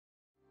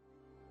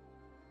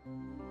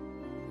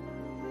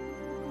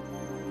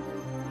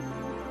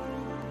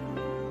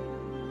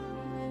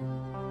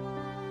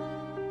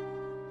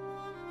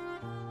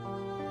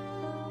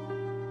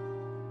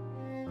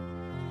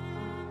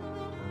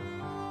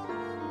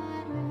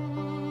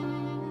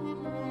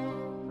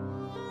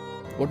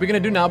what we're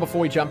going to do now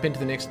before we jump into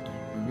the next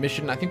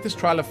mission, I think this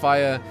Trial of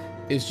Fire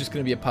is just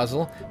going to be a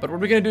puzzle. But what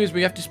we're going to do is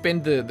we have to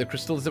spend the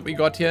crystals that we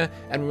got here,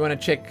 and we want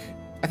to check.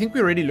 I think we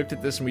already looked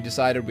at this and we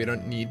decided we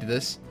don't need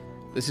this.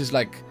 This is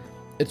like,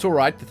 it's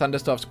alright. The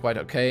Thunderstaff's quite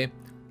okay.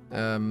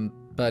 And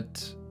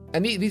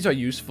these are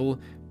useful,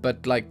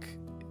 but like,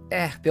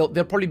 there'll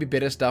probably be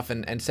better stuff,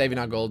 and saving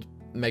our gold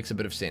makes a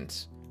bit of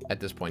sense at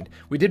this point.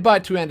 We did buy a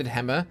two-handed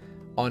hammer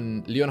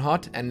on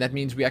Leonhard, and that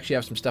means we actually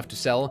have some stuff to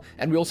sell,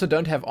 and we also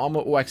don't have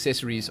armor or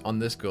accessories on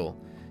this girl.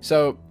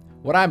 So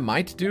what I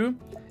might do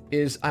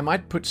is I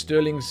might put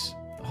Sterling's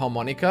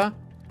harmonica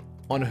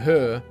on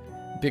her,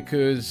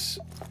 because,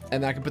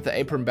 and I can put the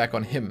apron back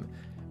on him,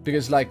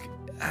 because like,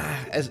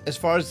 as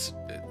far as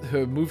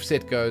her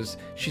moveset goes,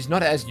 she's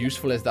not as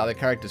useful as the other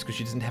characters because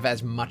she doesn't have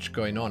as much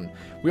going on.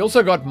 We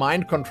also got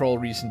mind control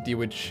recently,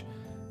 which,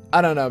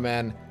 I don't know,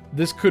 man.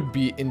 This could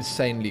be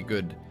insanely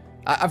good.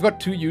 I've got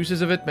 2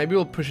 uses of it. Maybe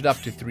we'll push it up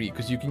to 3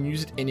 because you can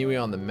use it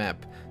anywhere on the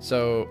map.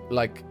 So,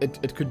 like,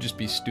 it could just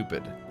be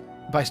stupid.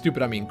 By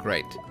stupid, I mean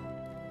great.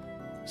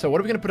 So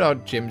what are we going to put our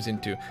gems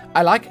into?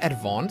 I like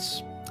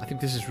Advance. I think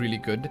this is really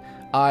good.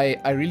 I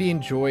really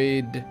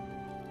enjoyed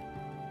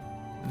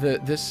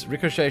this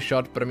ricochet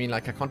shot, but I mean,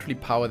 like, I can't really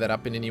power that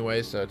up in any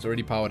way, so it's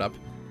already powered up.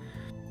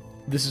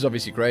 This is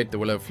obviously great, the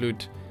Willow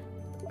Flute.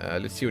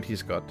 Let's see what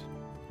he's got.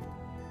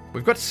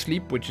 We've got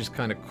Sleep, which is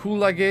kind of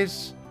cool, I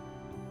guess.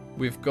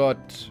 We've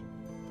got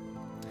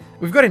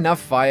enough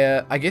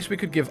fire. I guess we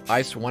could give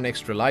Ice 1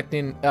 extra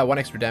lightning, 1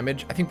 extra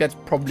damage. I think that's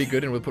probably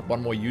good, and we'll put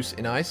 1 more use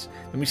in Ice.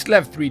 And we still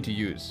have 3 to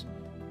use.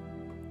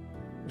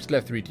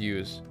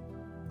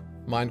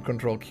 Mind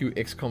control, Q,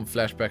 XCOM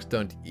flashbacks.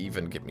 Don't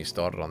even get me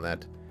started on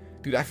that.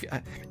 Dude,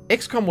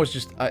 XCOM was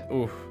just...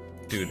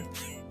 dude.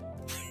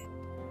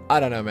 I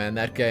don't know, man.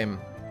 That game...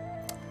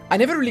 I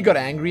never really got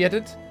angry at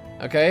it,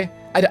 okay?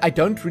 I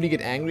don't really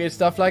get angry at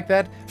stuff like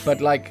that, but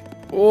like...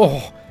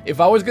 if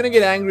I was gonna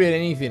get angry at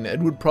anything, it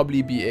would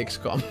probably be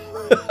XCOM.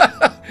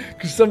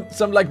 Because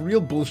some like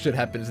real bullshit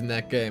happens in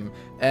that game,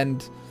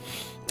 and...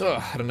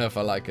 I don't know if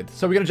I like it.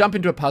 So we're gonna jump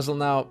into a puzzle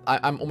now.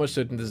 I'm almost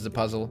certain this is a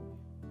puzzle.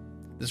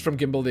 This is from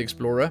Gimbal the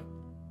Explorer.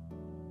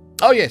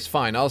 Oh yes,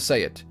 fine, I'll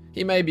say it.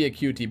 He may be a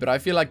cutie, but I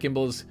feel like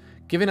Gimbal's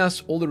giving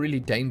us all the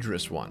really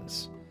dangerous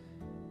ones.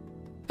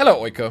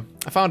 Hello, Oiko.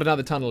 I found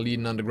another tunnel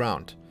leading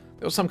underground.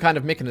 There was some kind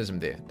of mechanism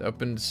there. It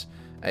opens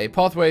a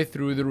pathway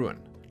through the ruin.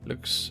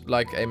 Looks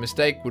like a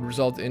mistake would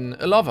result in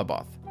a lava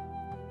bath.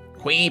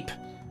 Queep!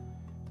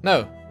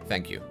 No,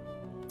 thank you.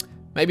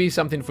 Maybe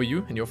something for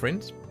you and your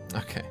friends?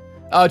 Okay.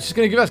 Oh, it's just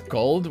gonna give us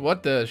gold?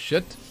 What the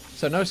shit?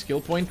 So no skill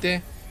point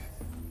there?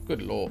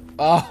 Good lord.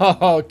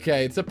 Oh,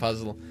 okay, it's a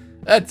puzzle.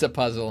 It's a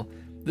puzzle.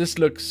 This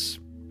looks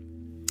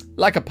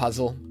like a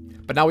puzzle.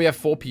 But now we have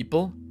 4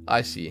 people.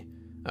 I see.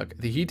 Okay,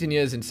 the heat in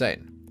here is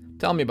insane.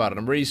 Tell me about it.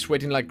 I'm really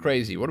sweating like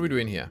crazy. What are we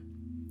doing here?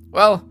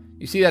 Well,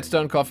 you see that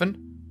stone coffin?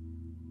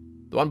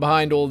 The one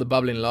behind all the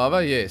bubbling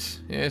lava?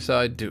 Yes. Yes,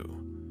 I do.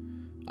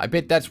 I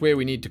bet that's where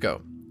we need to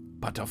go.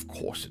 But of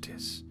course it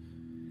is.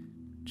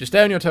 Just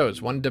stay on your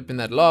toes. 1 dip in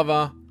that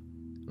lava.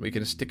 We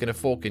can stick in a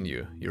fork in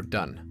you. You're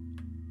done.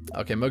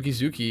 Okay,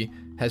 Mokizuki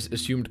has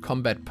assumed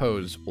combat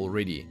pose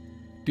already.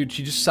 Dude,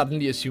 she just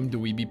suddenly assumed the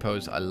weeby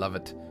pose. I love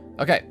it.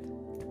 Okay.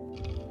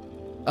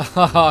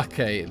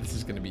 Okay, this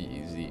is gonna be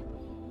easy.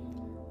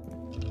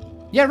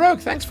 Yeah, Rogue,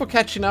 thanks for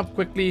catching up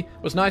quickly.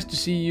 It was nice to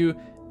see you.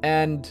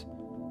 And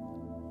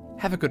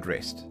have a good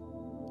rest.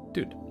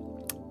 Dude,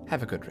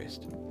 have a good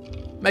rest.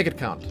 Make it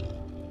count.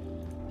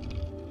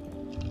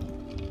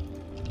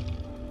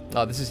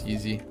 Oh, this is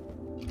easy.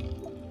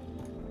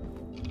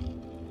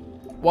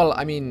 Well,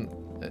 I mean,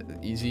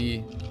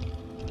 easy.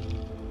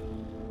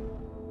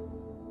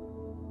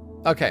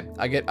 Okay,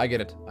 I get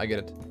it.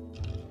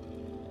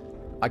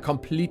 I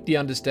completely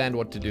understand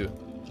what to do.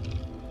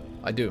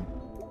 I do.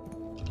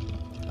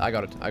 I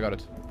got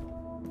it.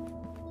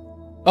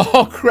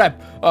 Oh, crap.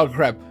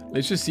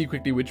 Let's just see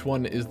quickly which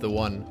one is the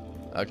one.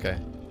 Okay.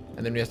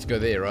 And then we have to go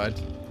there, right?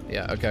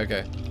 Yeah,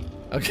 okay.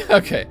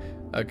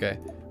 Okay.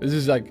 This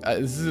is like,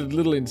 this is a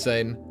little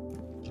insane.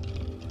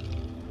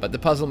 But the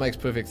puzzle makes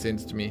perfect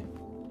sense to me.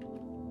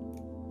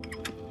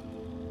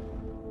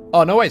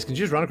 Oh, no ways. Can you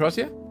just run across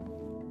here?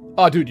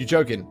 Oh, dude, you're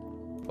joking.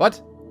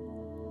 What?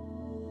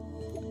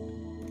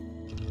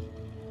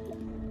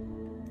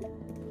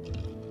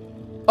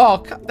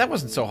 Oh, that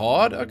wasn't so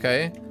hard.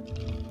 Okay.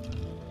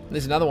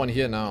 There's another one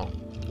here now.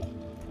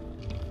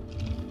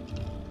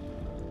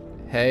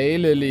 Hey,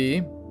 Lily.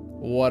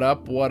 What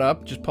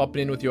up? Just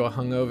popping in with your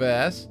hungover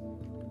ass.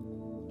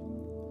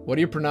 What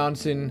are you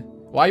pronouncing?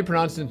 Why are you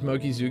pronouncing it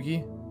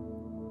Mokizuki?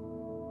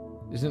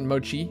 Isn't it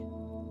Mochi?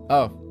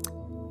 Oh.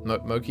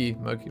 Mochi.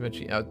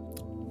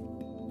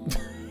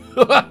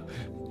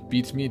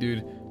 Beats me,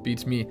 dude.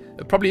 Beats me.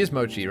 It probably is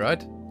Mochi,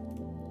 right?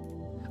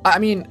 I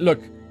mean,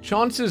 look.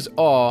 Chances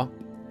are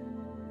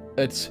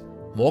it's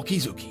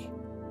Mokizuki.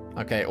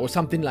 Okay, or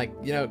something like,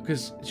 you know,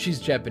 because she's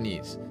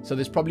Japanese. So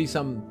there's probably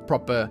some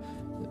proper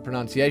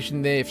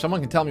pronunciation there. If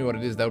someone can tell me what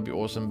it is, that would be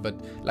awesome. But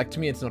like to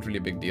me, it's not really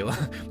a big deal.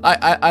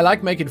 I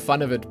like making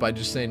fun of it by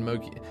just saying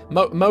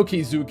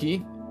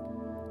Mokizuki.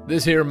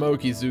 This here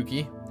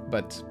Mokizuki.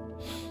 But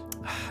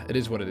it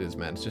is what it is,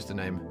 man. It's just a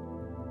name.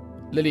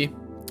 Lily,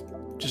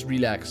 just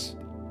relax.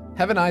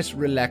 Have a nice,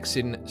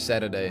 relaxing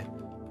Saturday.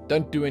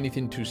 Don't do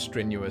anything too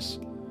strenuous.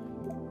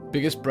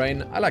 Biggest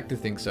brain? I like to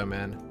think so,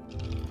 man.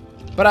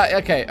 But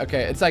okay.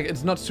 It's like,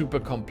 it's not super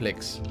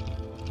complex.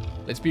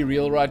 Let's be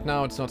real right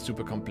now, it's not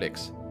super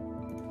complex.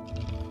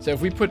 So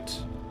if we put...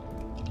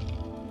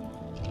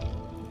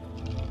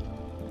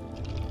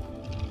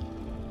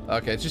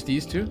 Okay, it's just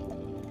these two.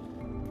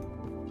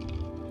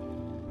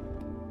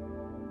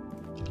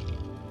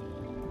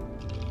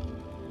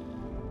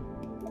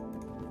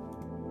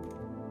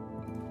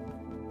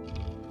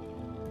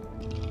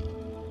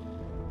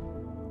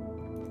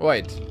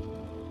 Wait.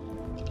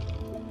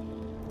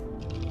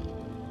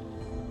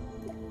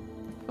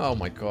 Oh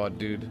my god,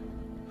 dude.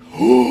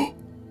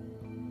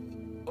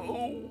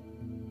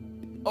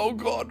 Oh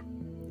god.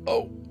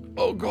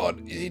 Oh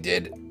god. Is he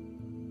dead?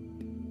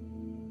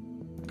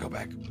 Go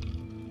back.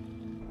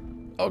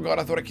 Oh god,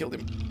 I thought I killed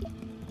him.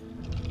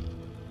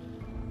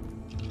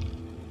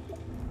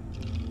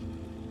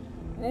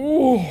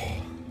 Ooh.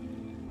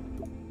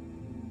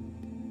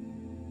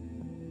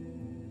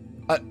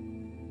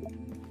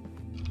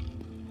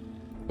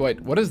 Wait,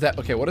 what is that?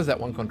 Okay, what does that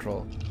one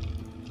control?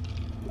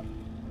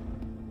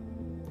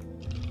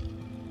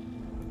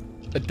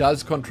 It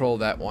does control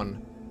that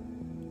one.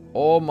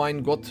 Oh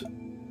mein Gott.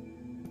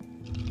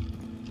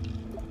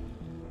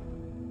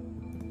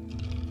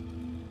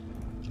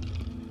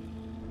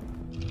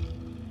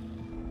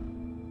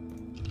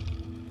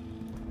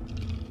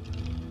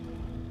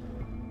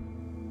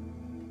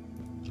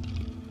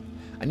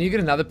 I need to get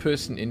another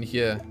person in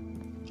here.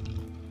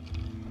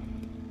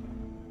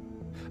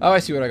 Oh, I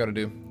see what I gotta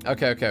do.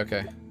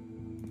 Okay.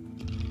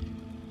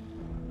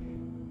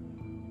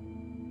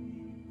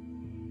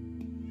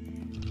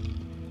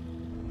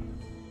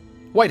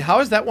 Wait, how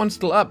is that one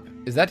still up?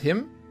 Is that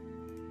him?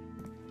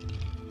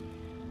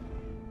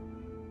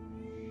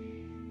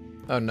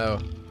 Oh no.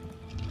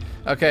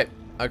 Okay.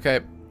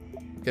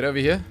 Get over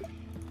here.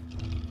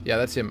 Yeah,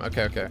 that's him.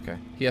 Okay.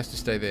 He has to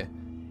stay there.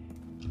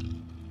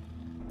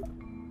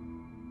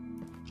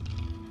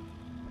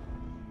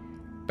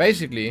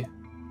 Basically,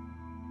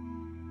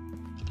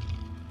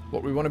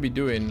 what we want to be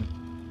doing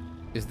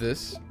is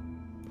this.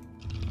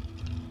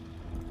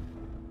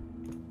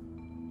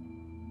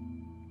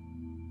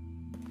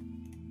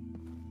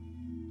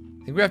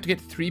 I think we have to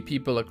get 3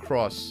 people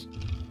across.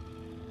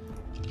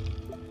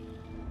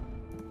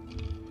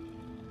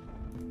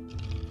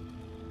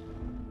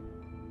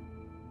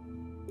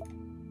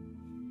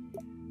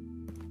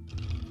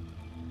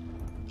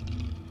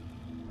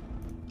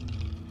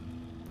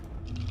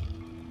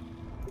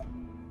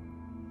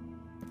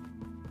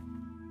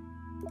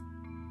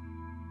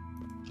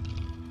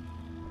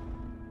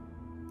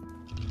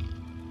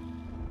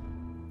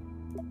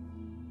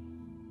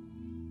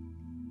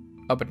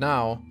 Oh, but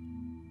now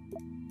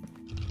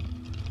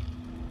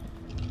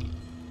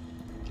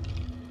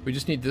we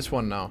just need this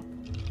one now.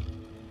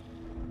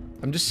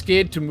 I'm just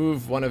scared to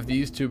move one of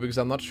these two because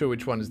I'm not sure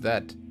which one is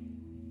that.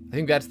 I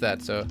think that's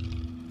that, so...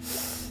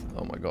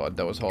 Oh my god,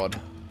 that was hard.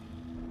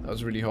 That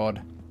was really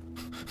hard.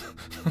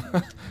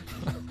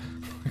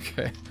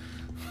 Okay.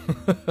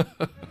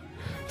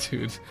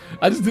 Dude,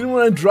 I just didn't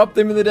want to drop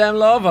them in the damn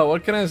lava.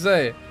 What can I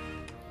say?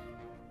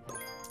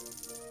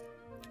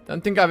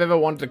 Don't think I've ever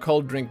wanted a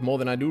cold drink more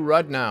than I do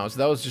right now. So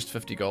that was just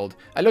 50 gold.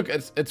 Look,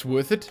 it's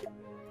worth it.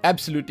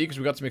 Absolutely, because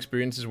we got some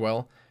experience as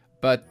well.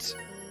 But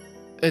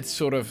it's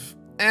sort of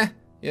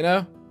you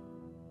know?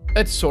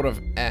 It's sort of